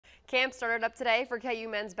Camp started up today for KU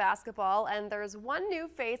men's basketball, and there's one new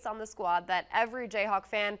face on the squad that every Jayhawk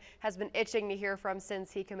fan has been itching to hear from since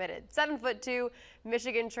he committed. 7'2"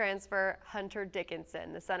 Michigan transfer Hunter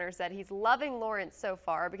Dickinson. The center said he's loving Lawrence so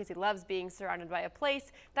far because he loves being surrounded by a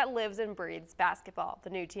place that lives and breathes basketball. The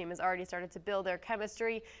new team has already started to build their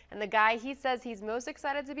chemistry, and the guy he says he's most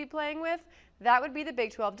excited to be playing with, that would be the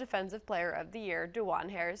Big 12 Defensive Player of the Year, DeJuan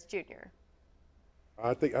Harris Jr.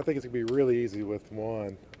 I think it's gonna be really easy with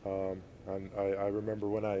Juan. I remember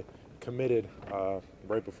when I committed,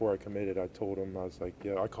 right before I committed, I told him, I was like,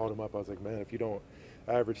 yeah, I called him up. I was like, man, if you don't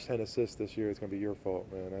average 10 assists this year, it's gonna be your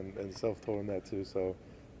fault, man. And Self told him that too. So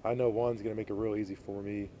I know Juan's gonna make it real easy for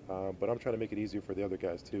me, but I'm trying to make it easier for the other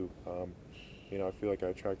guys too. You know, I feel like I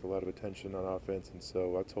attract a lot of attention on offense, and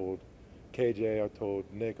so I told KJ, I told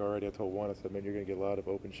Nick already, I told Juan, I said, man, you're gonna get a lot of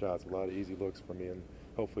open shots, a lot of easy looks from me, and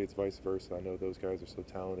hopefully it's vice versa. I know those guys are so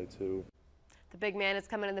talented too. The big man is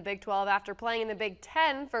coming in the Big 12 after playing in the Big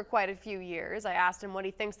 10 for quite a few years. I asked him what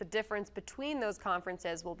he thinks the difference between those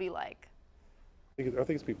conferences will be like. I think it's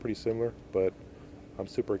going to be pretty similar, but I'm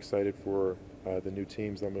super excited for the new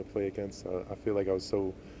teams I'm going to play against. I feel like I was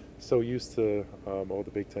so used to all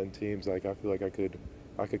the Big 10 teams. Like I feel like I could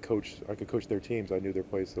coach their teams. I knew their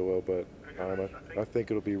plays so well, but I think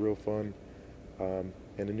it'll be real fun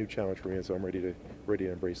and a new challenge for me, and so I'm ready to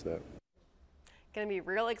embrace that. Going to be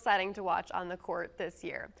real exciting to watch on the court this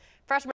year. Freshman